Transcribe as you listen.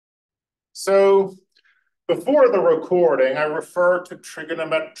So before the recording, I referred to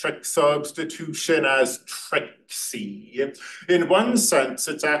trigonometric substitution as tricksy. In one sense,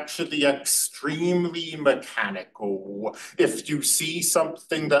 it's actually extremely mechanical. If you see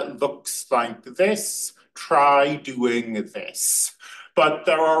something that looks like this, try doing this. But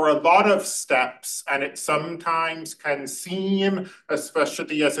there are a lot of steps, and it sometimes can seem,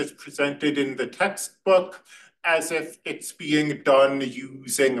 especially as it's presented in the textbook, as if it's being done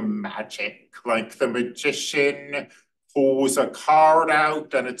using magic, like the magician pulls a card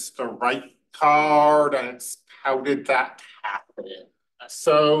out and it's the right card, and it's how did that happen?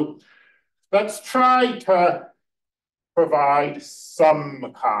 So let's try to provide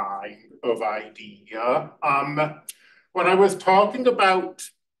some kind of idea. When I was talking about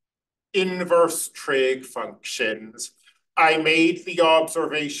inverse trig functions, I made the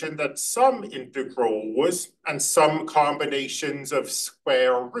observation that some integrals and some combinations of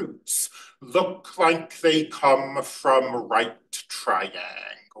square roots look like they come from right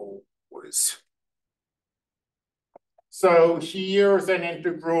triangles. So here's an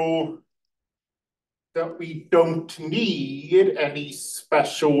integral that we don't need any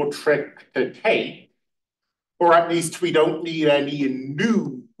special trick to take, or at least we don't need any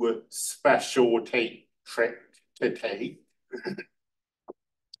new special trick to take.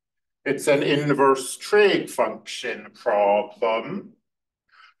 It's an inverse trig function problem.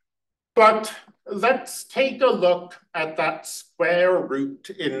 But let's take a look at that square root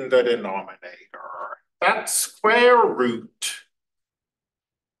in the denominator. That square root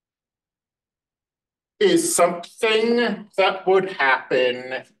is something that would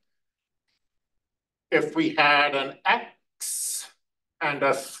happen if we had an x and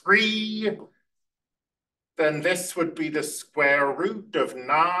a 3, then this would be the square root of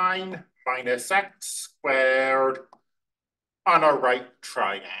 9 minus x squared on a right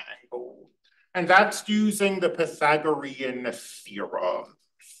triangle. And that's using the Pythagorean theorem.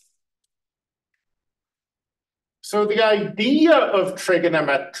 So the idea of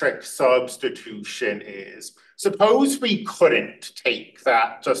trigonometric substitution is, suppose we couldn't take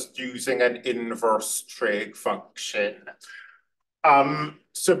that just using an inverse trig function.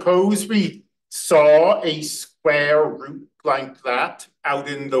 Suppose we saw a square root like that out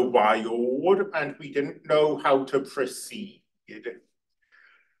in the wild and we didn't know how to proceed.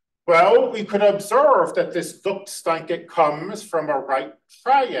 Well, we could observe that this looks like it comes from a right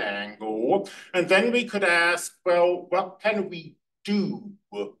triangle, and then we could ask, well, what can we do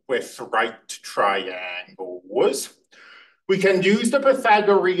with right triangles? We can use the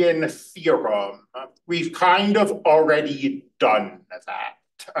Pythagorean theorem. We've kind of already done that.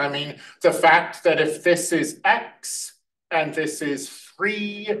 I mean, the fact that if this is x and this is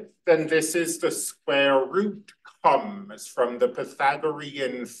 3, then this is the square root comes from the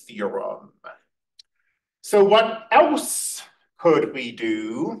Pythagorean theorem. So what else could we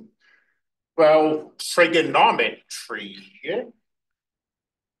do? Well, trigonometry.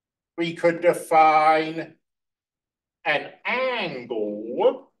 We could define an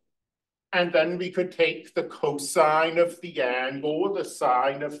angle, and then we could take the cosine of the angle, the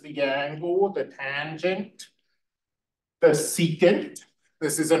sine of the angle, the tangent, the secant.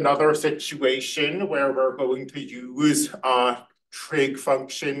 This is another situation where we're going to use trig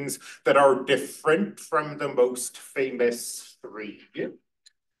functions that are different from the most famous 3.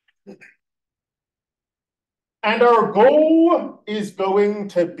 And our goal is going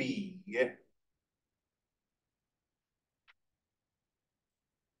to be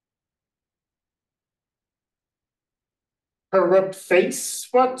to replace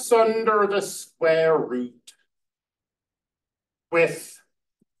what's under the square root with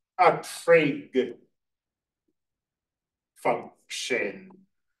a trig functions.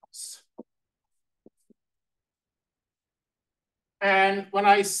 And when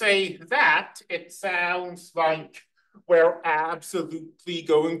I say that, it sounds like we're absolutely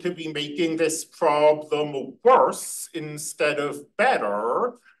going to be making this problem worse instead of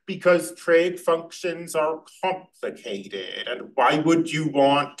better, because trig functions are complicated. And why would you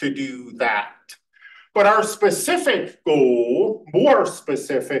want to do that? But our specific goal, more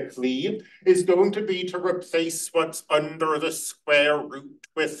specifically, is going to be to replace what's under the square root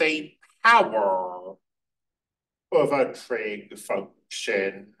with a power of a trig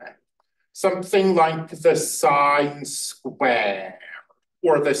function. Something like the sine squared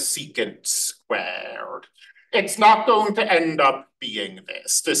or the secant squared. It's not going to end up being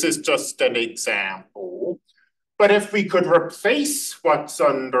this. This is just an example. But if we could replace what's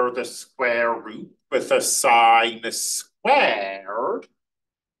under the square root with a sine squared,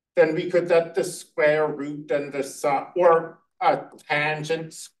 then we could let the square root and the sine, or a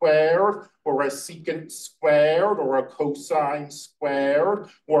tangent squared, or a secant squared, or a cosine squared,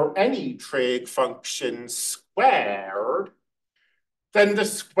 or any trig function squared, then the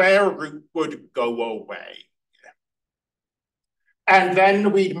square root would go away. And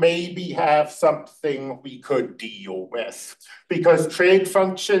then we'd maybe have something we could deal with, because trig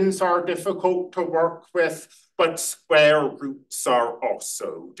functions are difficult to work with, but square roots are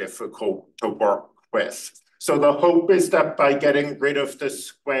also difficult to work with. So the hope is that by getting rid of the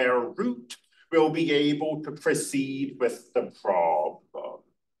square root, we'll be able to proceed with the problem.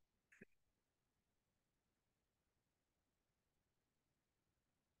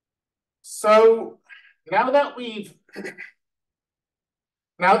 So now that we've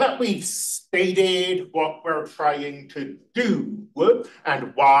stated what we're trying to do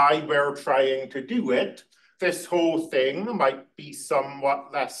and why we're trying to do it, this whole thing might be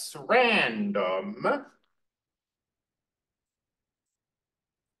somewhat less random.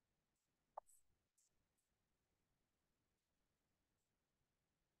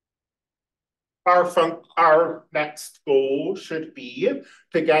 Our next goal should be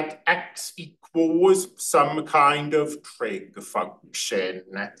to get x equals some kind of trig function.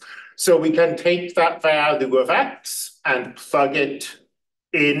 So we can take that value of x and plug it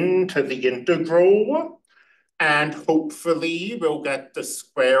into the integral, and hopefully we'll get the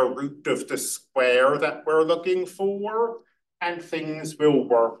square root of the square that we're looking for, and things will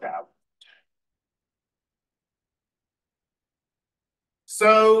work out.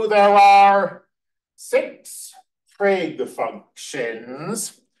 So there are 6 trig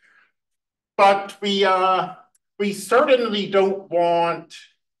functions, but we certainly don't want,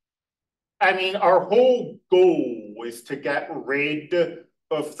 I mean, our whole goal is to get rid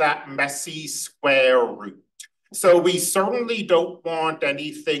of that messy square root. So we certainly don't want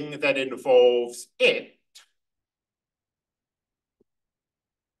anything that involves it.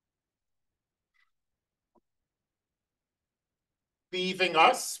 Leaving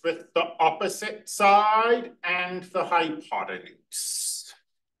us with the opposite side and the hypotenuse.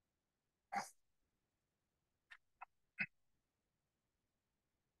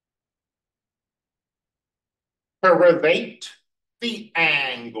 To relate the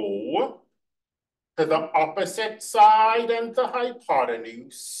angle to the opposite side and the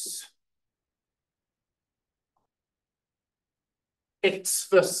hypotenuse, it's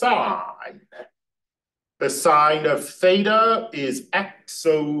the sine. The sine of theta is x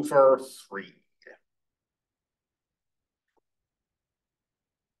over 3.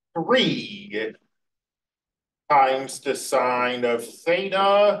 3 times the sine of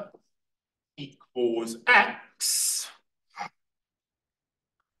theta equals x.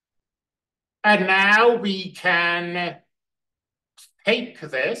 And now we can take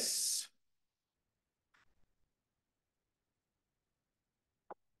this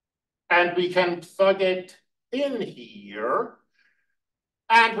and we can plug it in here.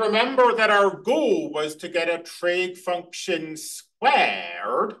 And remember that our goal was to get a trig function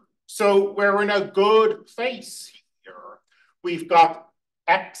squared. So we're in a good place here. We've got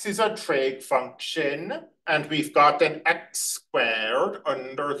x is a trig function, and we've got an x squared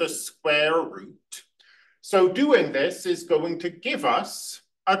under the square root. So doing this is going to give us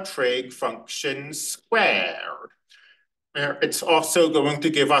a trig function squared. It's also going to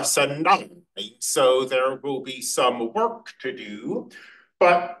give us a 9, so there will be some work to do,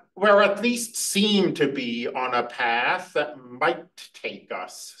 but we're at least seem to be on a path that might take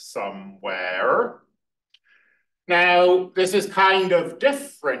us somewhere. Now, this is kind of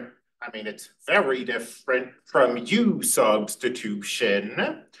different. I mean, it's very different from U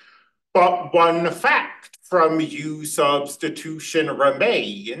substitution, but one fact from U substitution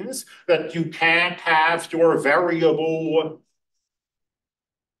remains that you can't have your variable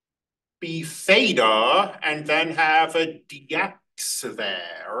be theta and then have a dx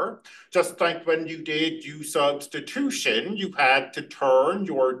there. Just like when you did U substitution, you had to turn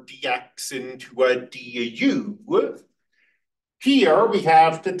your dx into a du. Here we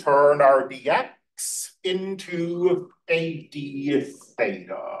have to turn our dx into a d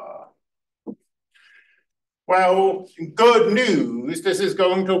theta. Well, good news. This is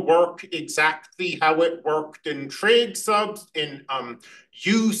going to work exactly how it worked in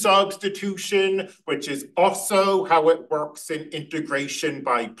U substitution, which is also how it works in integration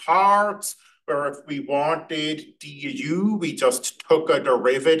by parts, where if we wanted du, we just took a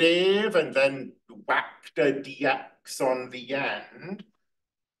derivative and then whacked a dx on the end.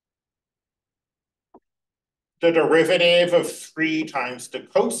 The derivative of 3 times the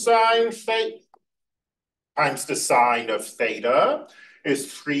cosine theta times the sine of theta is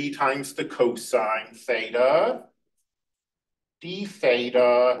 3 times the cosine theta. d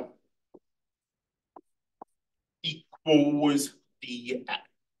theta equals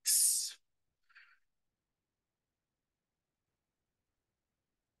dx.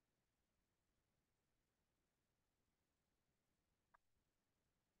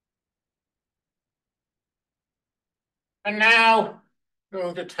 And now I'm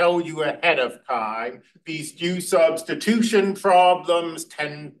going to tell you ahead of time, these due substitution problems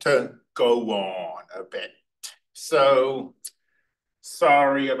tend to go on a bit. So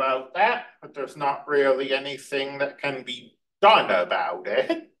sorry about that, but there's not really anything that can be done about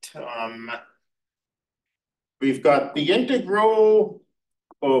it. We've got the integral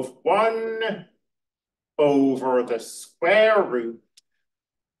of 1 over the square root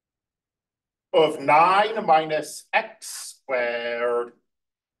of 9 minus x squared,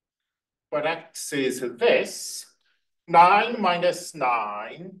 but x is this, 9 minus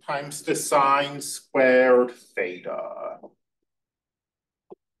 9 times the sine squared theta.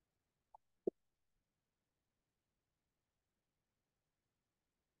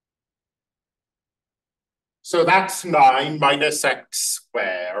 So that's 9 minus x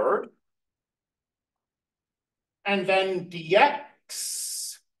squared. And then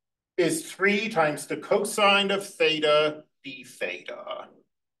dx is 3 times the cosine of theta d theta.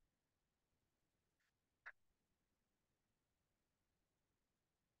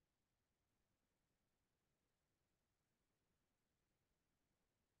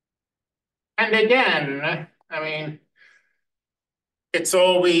 And again, I mean, it's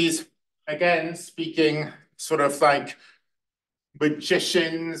always, again, speaking sort of like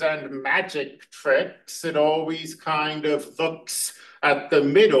magicians and magic tricks, it always kind of looks at the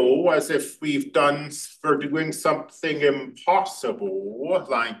middle as if we've done for doing something impossible,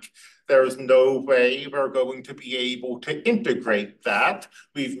 like there's no way we're going to be able to integrate that.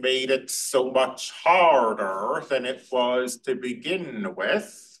 We've made it so much harder than it was to begin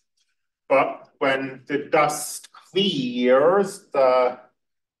with. But when the dust clears, the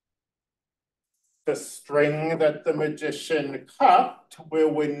string that the magician cut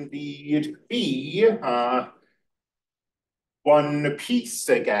will indeed be one piece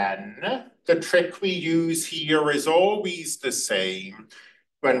again. The trick we use here is always the same.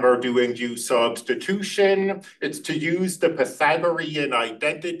 When we're doing due substitution, it's to use the Pythagorean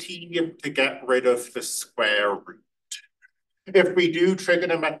identity to get rid of the square root. If we do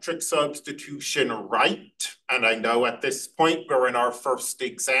trigonometric substitution right, and I know at this point we're in our first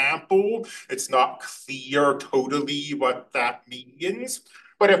example, it's not clear totally what that means.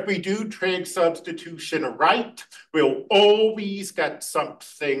 But if we do trig substitution right, we'll always get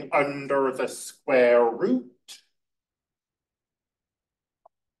something under the square root.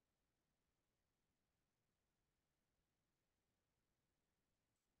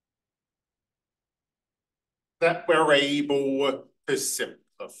 That we're able to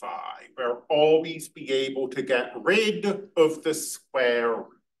simplify. We'll always be able to get rid of the square root.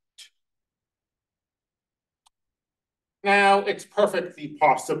 Now, it's perfectly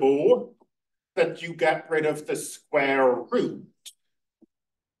possible that you get rid of the square root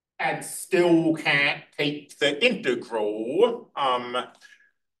and still can't take the integral.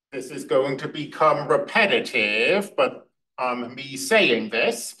 This is going to become repetitive, but me saying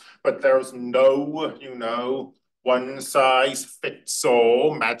this, but there's no, one size fits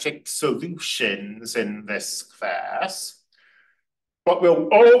all magic solutions in this class. But we'll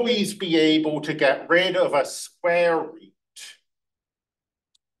always be able to get rid of a square root.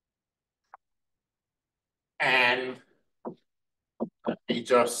 And let me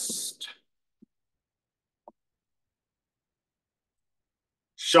just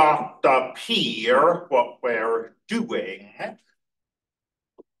jot up here what we're doing.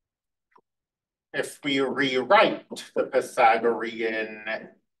 If we rewrite the Pythagorean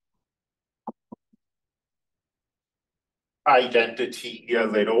identity a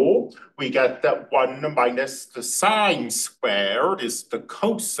little, we get that 1 minus the sine squared is the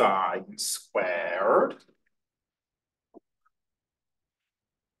cosine squared.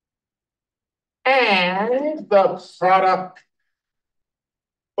 And the product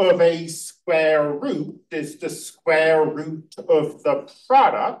of a square root is the square root of the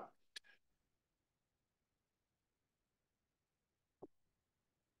product.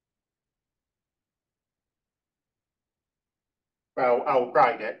 Well, I'll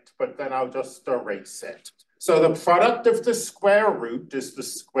write it, but then I'll just erase it. So the product of the square root is the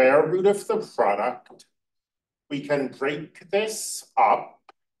square root of the product. We can break this up.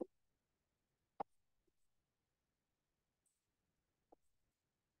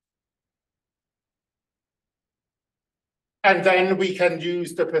 And then we can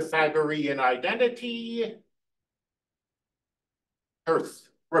use the Pythagorean identity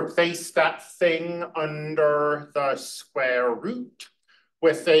replace that thing under the square root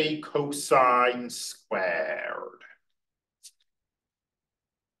with a cosine squared.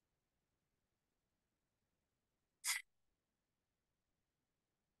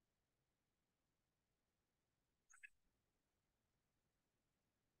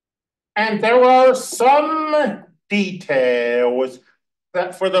 And there are some details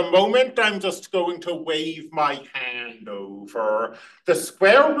that for the moment I'm just going to wave my hand over. The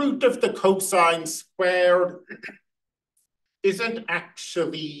square root of the cosine squared isn't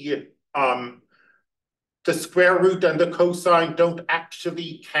actually, the square root and the cosine don't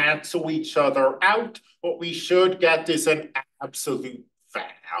actually cancel each other out. What we should get is an absolute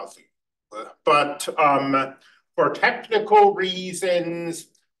value. But for technical reasons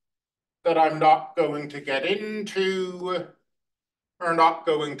that I'm not going to get into, we're not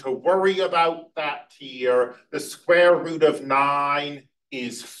going to worry about that here. The square root of 9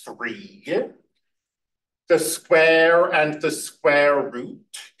 is 3. The square and the square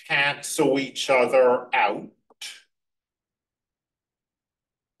root cancel each other out.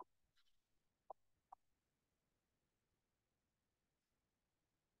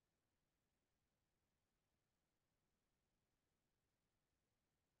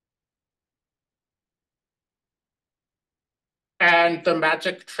 And the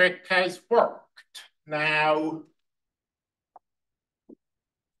magic trick has worked. Now,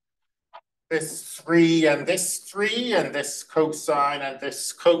 this 3 and this 3 and this cosine and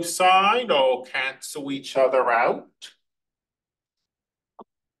this cosine all cancel each other out.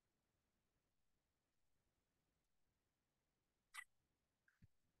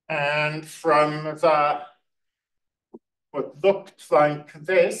 And from the what looked like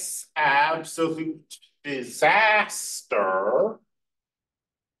this absolute disaster,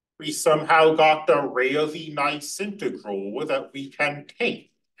 we somehow got a really nice integral that we can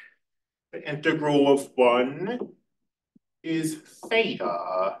take. The integral of 1 is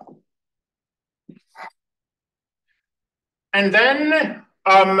theta. And then,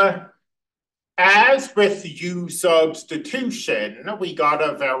 as with U substitution, we got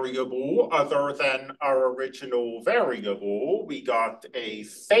a variable other than our original variable. We got a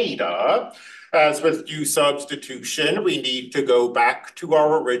theta. As with U substitution, we need to go back to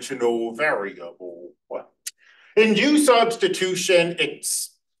our original variable. In U substitution,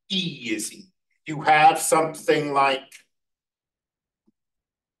 it's easy. You have something like,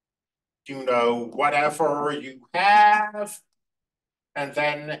 whatever you have, and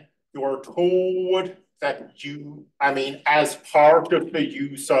then you're told that as part of the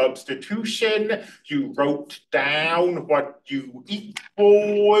U substitution, you wrote down what U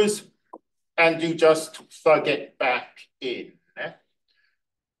equals, and you just plug it back in.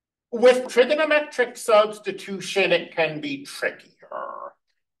 With trigonometric substitution, it can be trickier.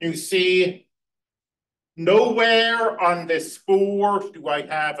 You see, nowhere on this board do I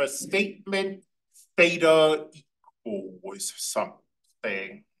have a statement theta equals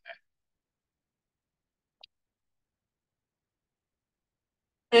something.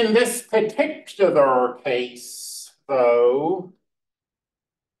 In this particular case, though,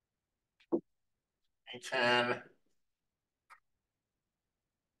 I can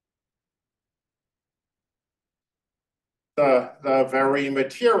the very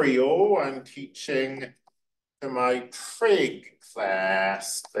material I'm teaching to my trig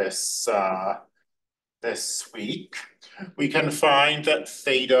class this week, we can find that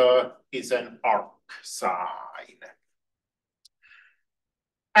theta is an arc sine.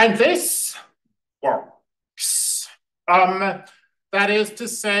 And this works. That is to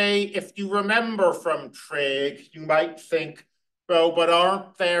say, if you remember from trig, you might think, well,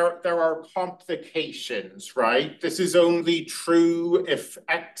 but there are complications, right? This is only true if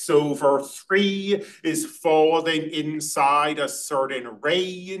x over 3 is falling inside a certain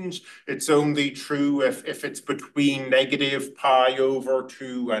range. It's only true if it's between negative pi over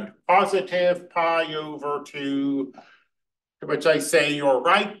 2 and positive pi over 2. To which I say you're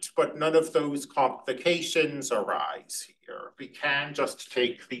right, but none of those complications arise here. We can just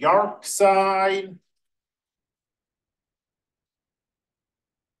take the arc sine.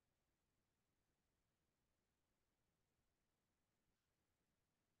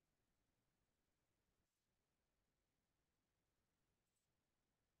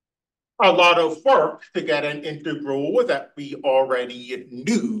 A lot of work to get an integral that we already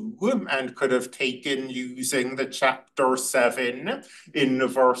knew and could have taken using the chapter 7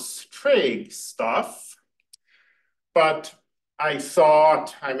 inverse trig stuff. But I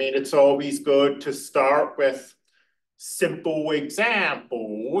thought, it's always good to start with simple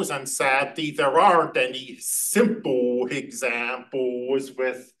examples, and sadly there aren't any simple examples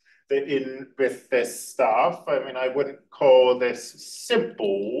with this stuff. I mean, I wouldn't call this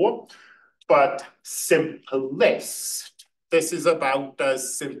simple, but simplest. This is about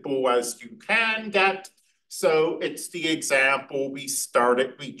as simple as you can get. So it's the example we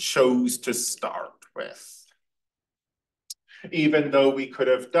chose to start with, even though we could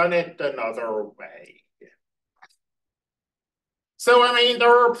have done it another way. So, I mean,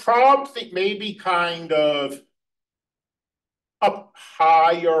 there are probably maybe kind of up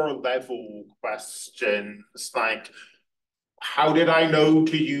higher level questions like, how did I know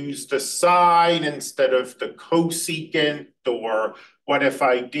to use the sine instead of the cosecant? Or what if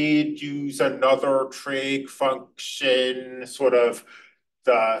I did use another trig function, sort of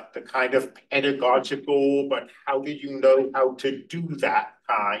the kind of pedagogical, but how do you know how to do that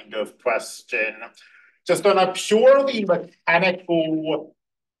kind of question? Just on a purely mechanical,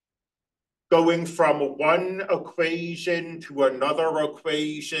 going from one equation to another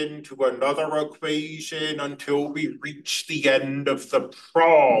equation to another equation until we reach the end of the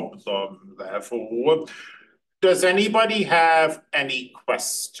problem level. Does anybody have any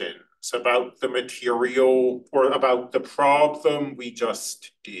questions about the material or about the problem we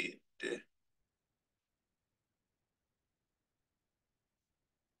just did?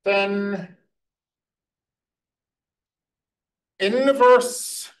 Then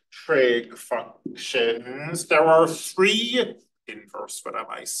inverse trig functions, there are three, inverse, what am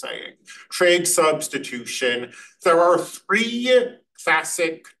I saying? Trig substitution. There are three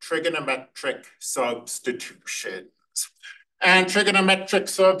classic trigonometric substitutions. And trigonometric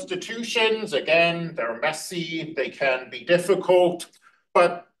substitutions, again, they're messy, they can be difficult,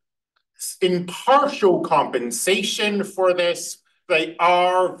 but in partial compensation for this, they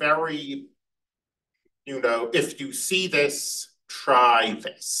are very, if you see this, try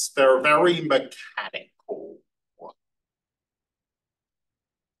this. They're very mechanical.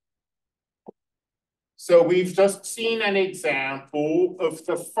 So we've just seen an example of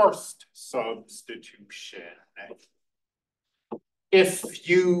the first substitution. If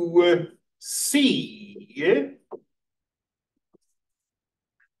you see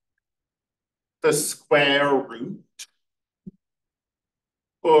the square root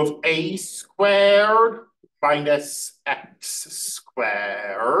of a squared minus x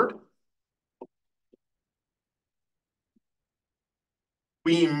squared,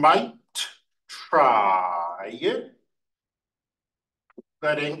 we might try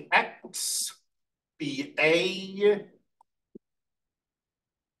letting x be a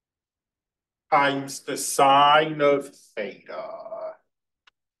times the sine of theta.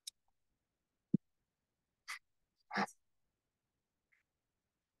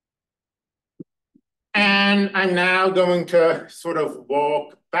 And I'm now going to sort of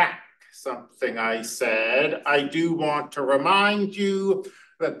walk back something I said. I do want to remind you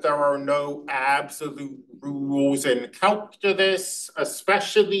that there are no absolute rules in calculus,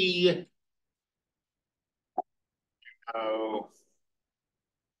 especially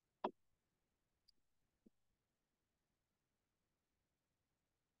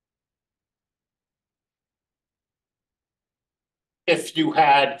if you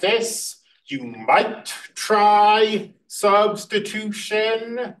had this, you might try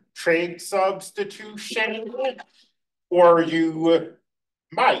substitution, trig substitution, or you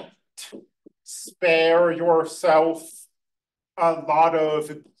might spare yourself a lot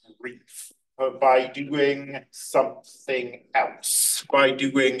of grief by doing something else, by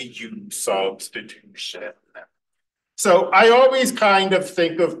doing U substitution. So I always kind of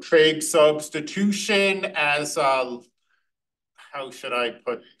think of trig substitution as a, how should I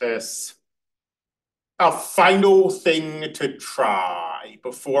put this? A final thing to try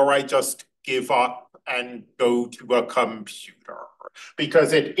before I just give up and go to a computer.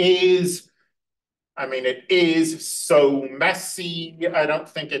 Because it is, I mean, it is so messy. I don't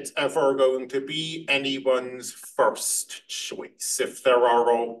think it's ever going to be anyone's first choice if there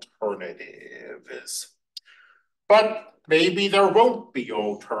are alternatives. But maybe there won't be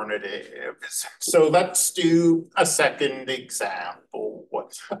alternatives. So let's do a second example.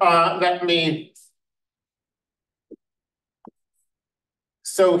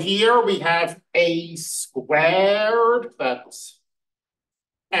 So here we have a squared,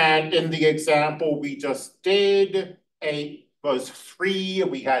 and in the example we just did, a was 3,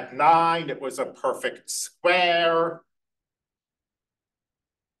 we had 9, it was a perfect square.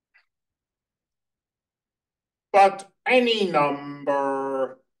 But any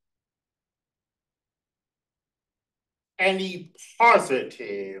number, any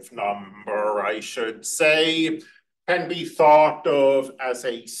positive number, I should say, can be thought of as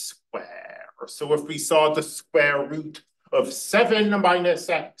a square. So if we saw the square root of 7 minus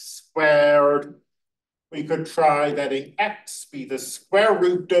x squared, we could try letting x be the square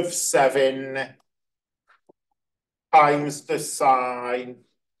root of 7 times the sine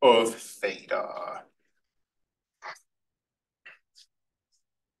of theta.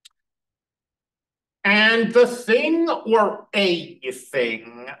 And the thing, or a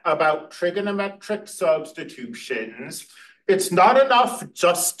thing, about trigonometric substitutions, it's not enough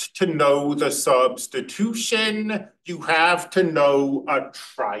just to know the substitution, you have to know a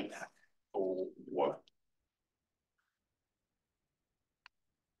triangle.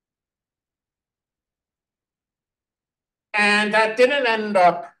 And that didn't end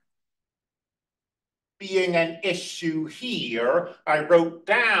up being an issue here. I wrote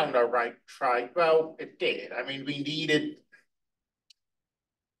down a right triangle. Well, it did. I mean, we needed.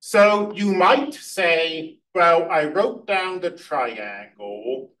 So you might say, well, I wrote down the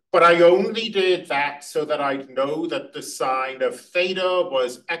triangle, but I only did that so that I'd know that the sine of theta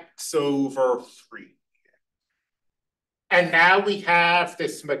was x over 3. And now we have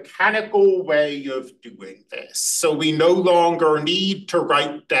this mechanical way of doing this. So we no longer need to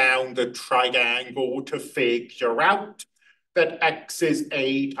write down the triangle to figure out that x is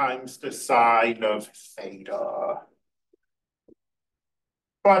a times the sine of theta.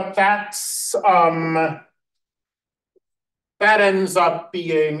 But that ends up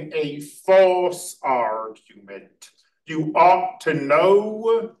being a false argument. You ought to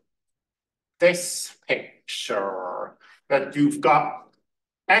know this picture, that you've got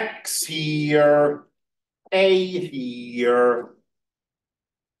x here, a here,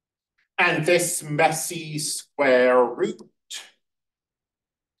 and this messy square root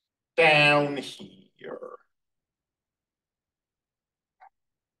down here.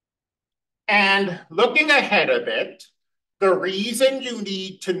 And looking ahead a bit, the reason you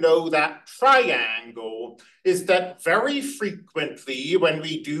need to know that triangle is that very frequently when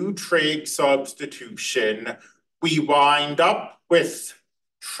we do trig substitution, we wind up with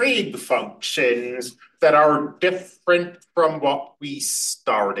trig functions that are different from what we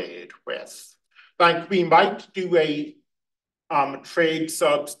started with. Like we might do a trig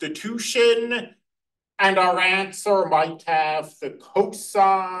substitution and our answer might have the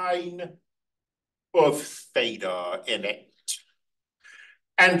cosine of theta in it.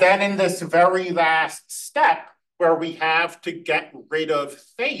 And then in this very last step, where we have to get rid of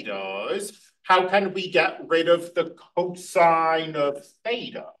thetas, how can we get rid of the cosine of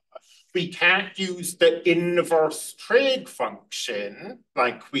theta? We can't use the inverse trig function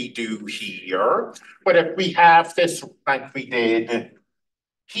like we do here, but if we have this like we did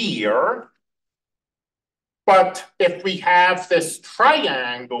here, but if we have this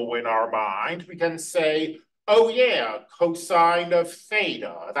triangle in our mind, we can say, oh yeah, cosine of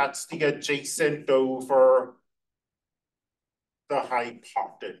theta, that's the adjacent over the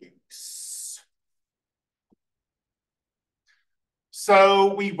hypotenuse.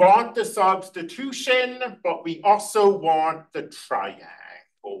 So we want the substitution, but we also want the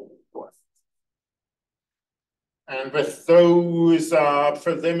triangle. And with those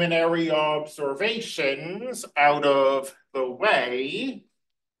preliminary observations out of the way,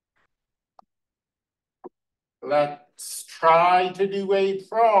 let's try to do a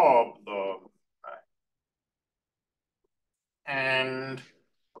problem. And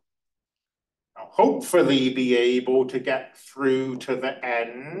I'll hopefully be able to get through to the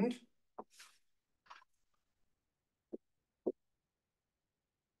end.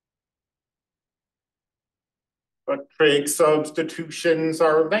 But trig substitutions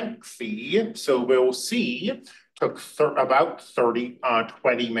are lengthy, so we'll see. Took about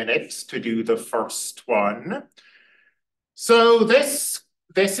 20 minutes to do the first one. So this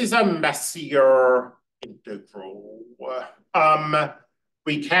is a messier integral.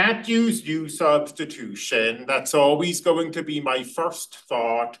 We can't use U substitution. That's always going to be my first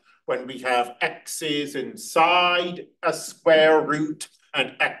thought when we have x's inside a square root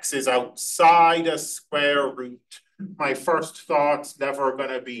and x is outside a square root. My first thought's never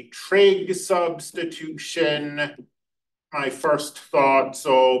going to be trig substitution. My first thought's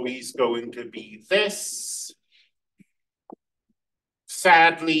always going to be this.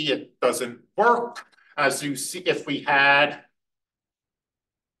 Sadly, it doesn't work. As you see, if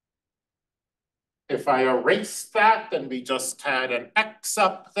I erased that, then we just had an x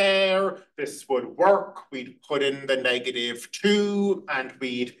up there. This would work. We'd put in the -2 and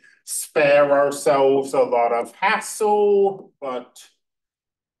we'd spare ourselves a lot of hassle, but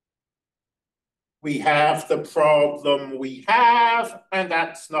we have the problem we have, and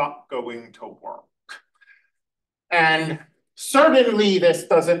that's not going to work. And certainly this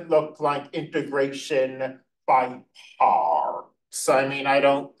doesn't look like integration by parts. I mean,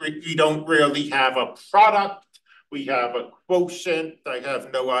 we don't really have a product. We have a quotient. I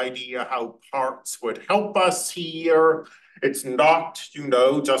have no idea how parts would help us here. It's not,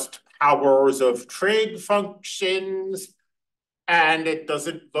 just powers of trig functions. And it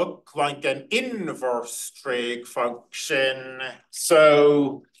doesn't look like an inverse trig function.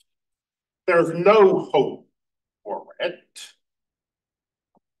 So there's no hope for it.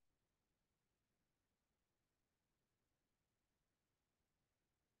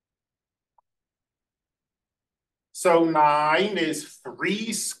 So 9 is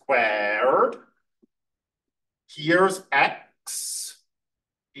 3 squared. Here's x.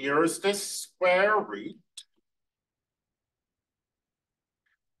 Here's the square root.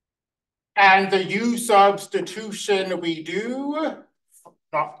 And the u substitution we do,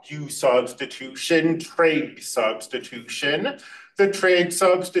 not u substitution, trig substitution. The trig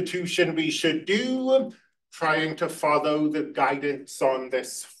substitution we should do, trying to follow the guidance on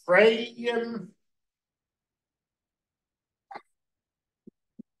this frame.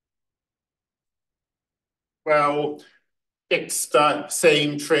 Well, it's the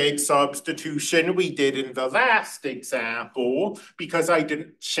same trig substitution we did in the last example because I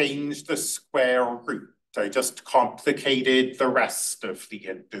didn't change the square root. I just complicated the rest of the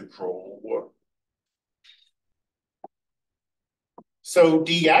integral. So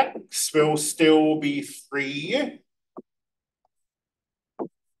dx will still be 3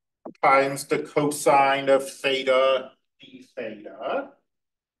 times the cosine of theta d theta.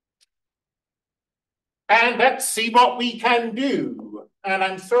 And let's see what we can do. And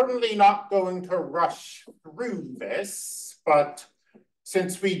I'm certainly not going to rush through this, but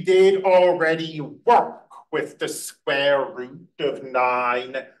since we did already work with the square root of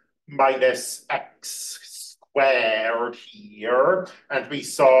 9 minus x squared here, and we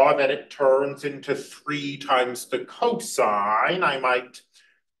saw that it turns into 3 times the cosine, I might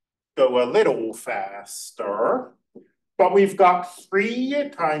go a little faster. But we've got 3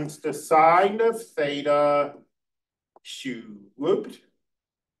 times the sine of theta cubed.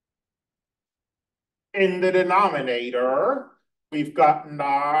 In the denominator, we've got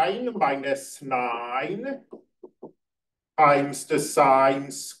 9 minus 9 times the sine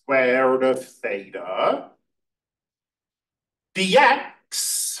squared of theta.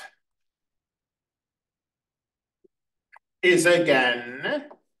 Dx is again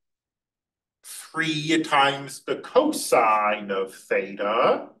 3 times the cosine of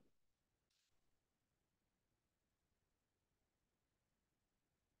theta.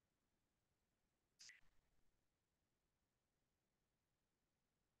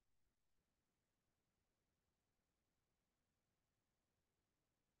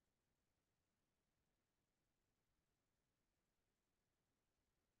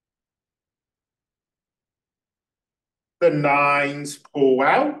 The 9's pull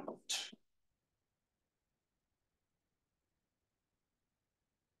out.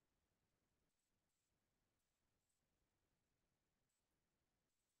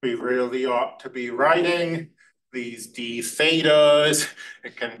 We really ought to be writing these d thetas.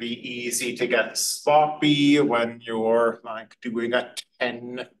 It can be easy to get sloppy when you're like doing a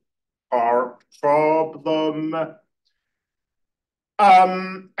 10-part problem.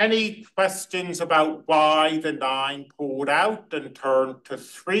 Any questions about why the 9 pulled out and turned to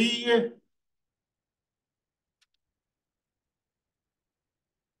 3?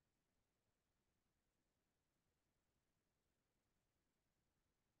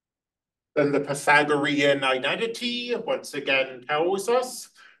 Then the Pythagorean identity once again tells us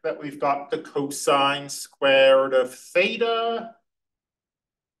that we've got the cosine squared of theta.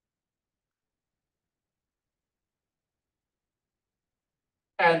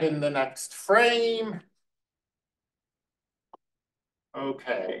 And in the next frame,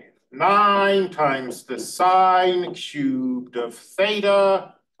 okay, 9 times the sine cubed of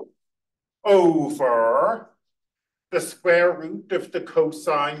theta over the square root of the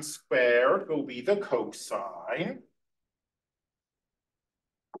cosine squared will be the cosine.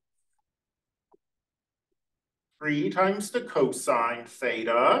 3 times the cosine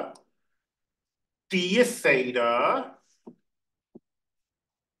theta. D theta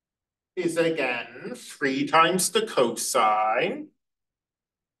is again 3 times the cosine.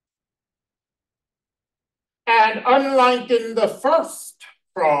 And unlike in the first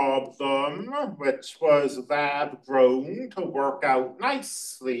problem, which was lab grown to work out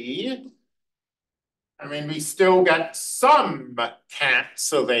nicely, I mean, we still get some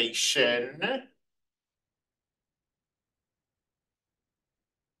cancellation.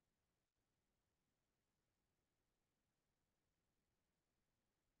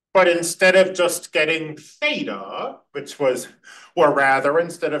 But instead of just getting theta, which was, or rather,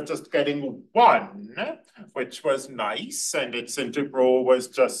 instead of just getting 1, which was nice, and its integral was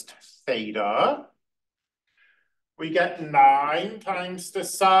just theta, we get 9 times the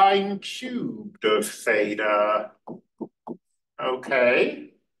sine cubed of theta. Okay.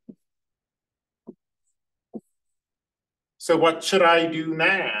 So what should I do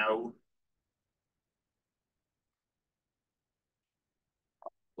now?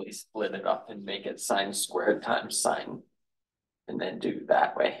 We split it up and make it sine squared times sine, and then do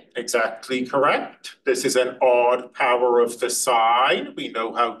that way. Exactly correct. This is an odd power of the sine. We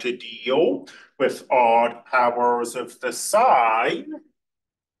know how to deal with odd powers of the sine.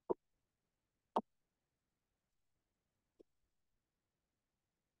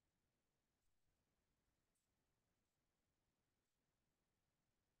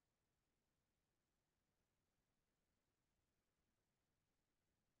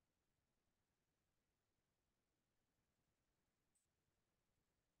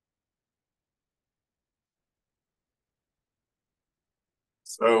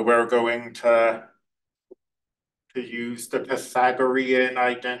 So we're going to use the Pythagorean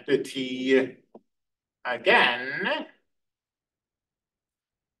identity again.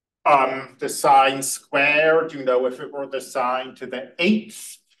 The sine squared, if it were the sine to the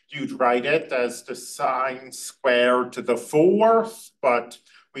 8th, you'd write it as the sine squared to the 4th, but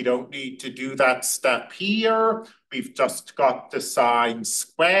we don't need to do that step here. We've just got the sine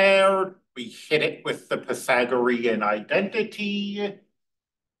squared. We hit it with the Pythagorean identity.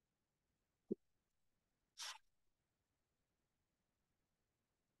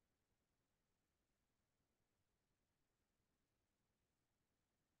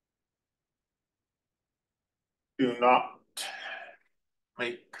 Do not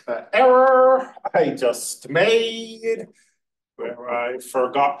make the error I just made, where I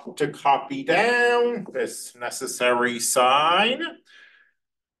forgot to copy down this necessary sign.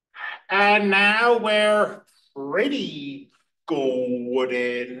 And now we're pretty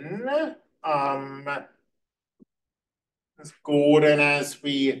golden. As golden as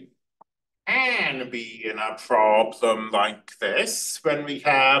we can be in a problem like this. When we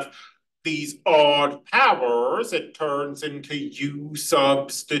have these odd powers, it turns into U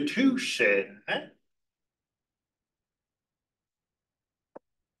substitution.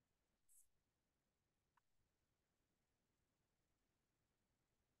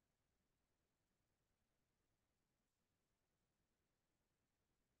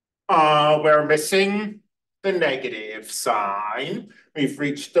 We're missing the negative sign. We've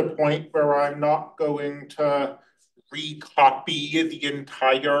reached the point where I'm not going to recopy the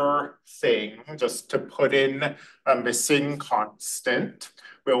entire thing just to put in a missing constant.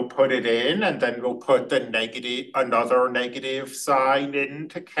 We'll put it in and then we'll put the another negative sign in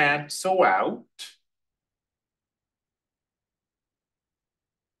to cancel out.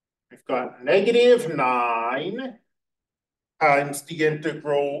 We've got -9 times the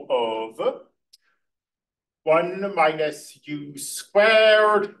integral of 1 minus u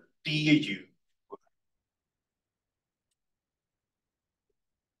squared du.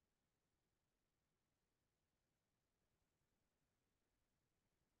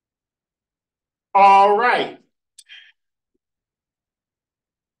 All right.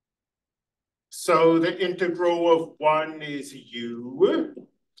 So the integral of 1 is u.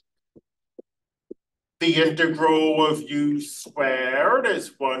 The integral of u squared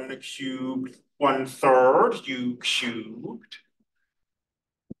is 1 cubed, 1/3 u cubed.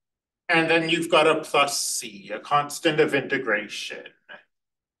 And then you've got a plus c, a constant of integration.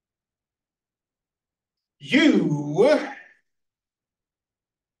 U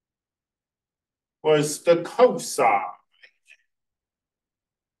was the cosine.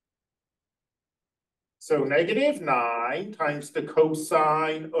 So -9 times the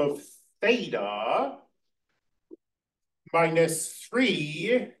cosine of theta minus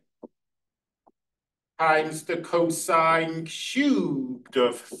 3 times the cosine cubed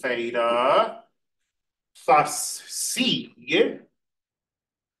of theta plus c.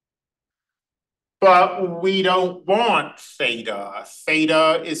 But we don't want theta.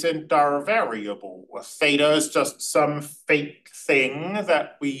 Theta isn't our variable. Theta is just some fake thing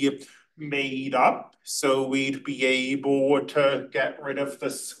that we made up, so we'd be able to get rid of the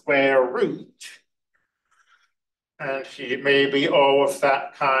square root. And maybe all of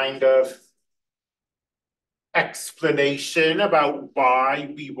that kind of explanation about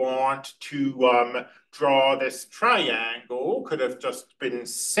why we want to draw this triangle could have just been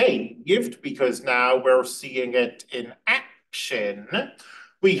saved, because now we're seeing it in action.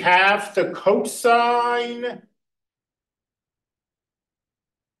 We have the cosine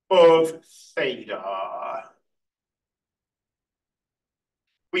of theta.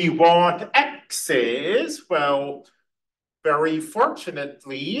 We want x's. Well, very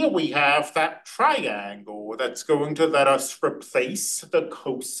fortunately, we have that triangle that's going to let us replace the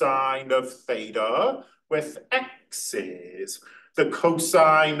cosine of theta with x's. The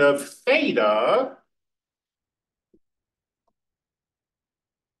cosine of theta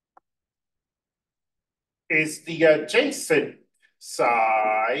is the adjacent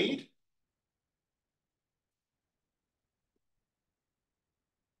side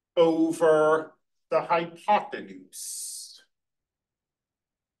over the hypotenuse.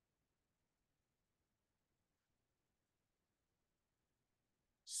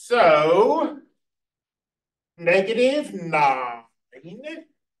 So, -9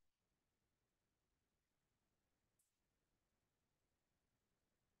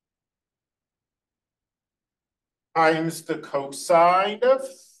 times the cosine of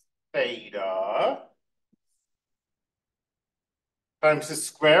theta times the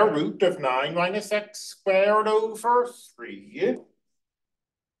square root of 9 minus x squared over 3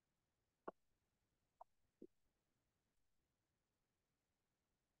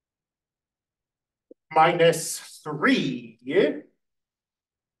 minus 3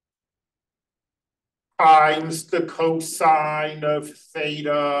 times the cosine of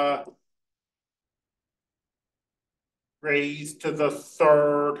theta raised to the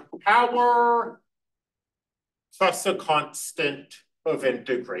third power plus a constant of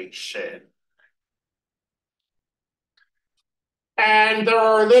integration. And there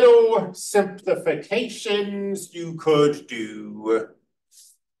are little simplifications you could do.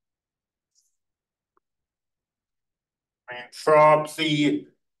 And probably,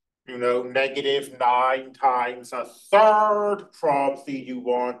 -9 times a third, probably you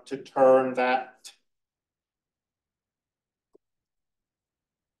want to turn that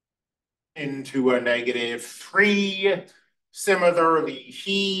into a -3. Similarly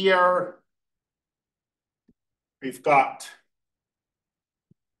here, we've got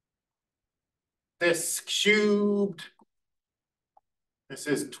this cubed. This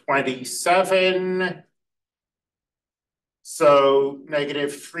is 27. So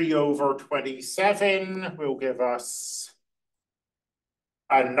 -3 over 27 will give us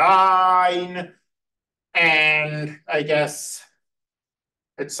a 9. And I guess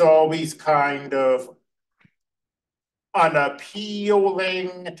it's always kind of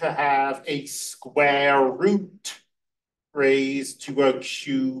unappealing to have a square root raised to a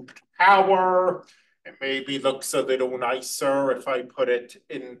cubed power. It maybe looks a little nicer if I put it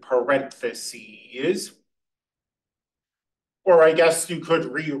in parentheses. Or I guess you could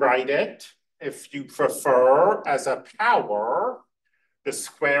rewrite it, if you prefer, as a power. The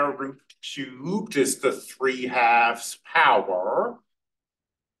square root cubed is the 3/2 power.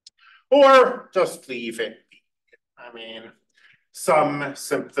 Or just leave it be. I mean, some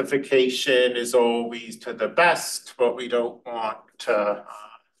simplification is always to the best, but we don't want to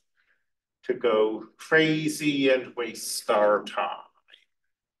go crazy and waste our time.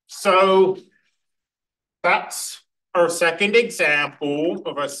 So that's our second example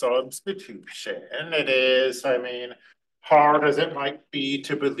of a substitution. It is, hard as it might be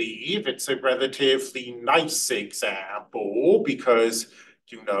to believe, it's a relatively nice example because,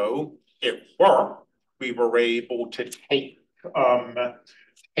 it worked. We were able to take the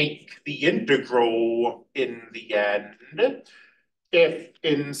integral in the end. If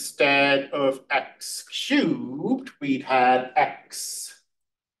instead of x cubed, we'd had x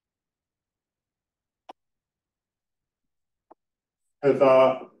to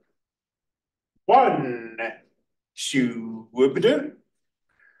the 1 cubed,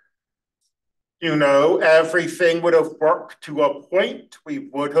 everything would have worked to a point. We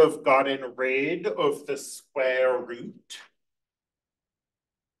would have gotten rid of the square root,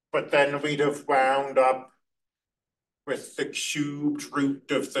 but then we'd have wound up with the cubed root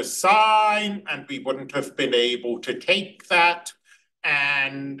of the sine, and we wouldn't have been able to take that,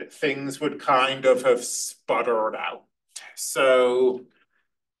 and things would kind of have sputtered out. So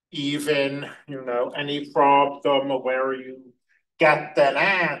even, any problem where you get an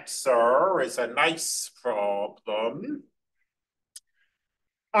answer is a nice problem.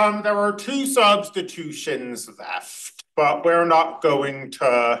 There are 2 substitutions left, but we're not going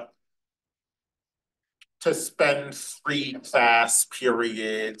to spend 3 class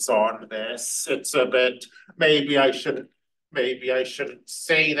periods on this. It's a bit, maybe I shouldn't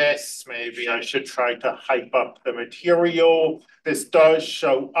say this. Maybe I should try to hype up the material. This does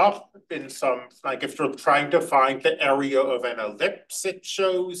show up in some, like if you're trying to find the area of an ellipse, it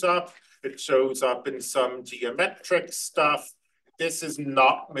shows up. It shows up in some geometric stuff. this is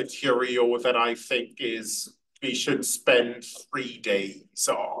not material that I think we should spend 3 days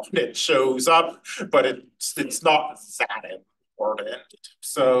on. It shows up, but it's not that important.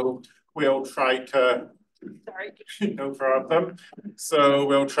 So we'll try to, Sorry. no problem. So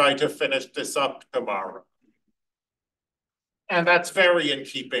we'll try to finish this up tomorrow. And that's very in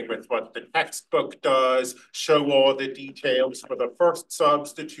keeping with what the textbook does, show all the details for the first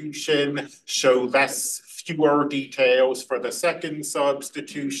substitution, show fewer details for the second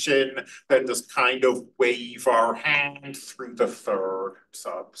substitution, then just kind of wave our hand through the third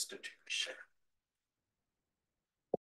substitution.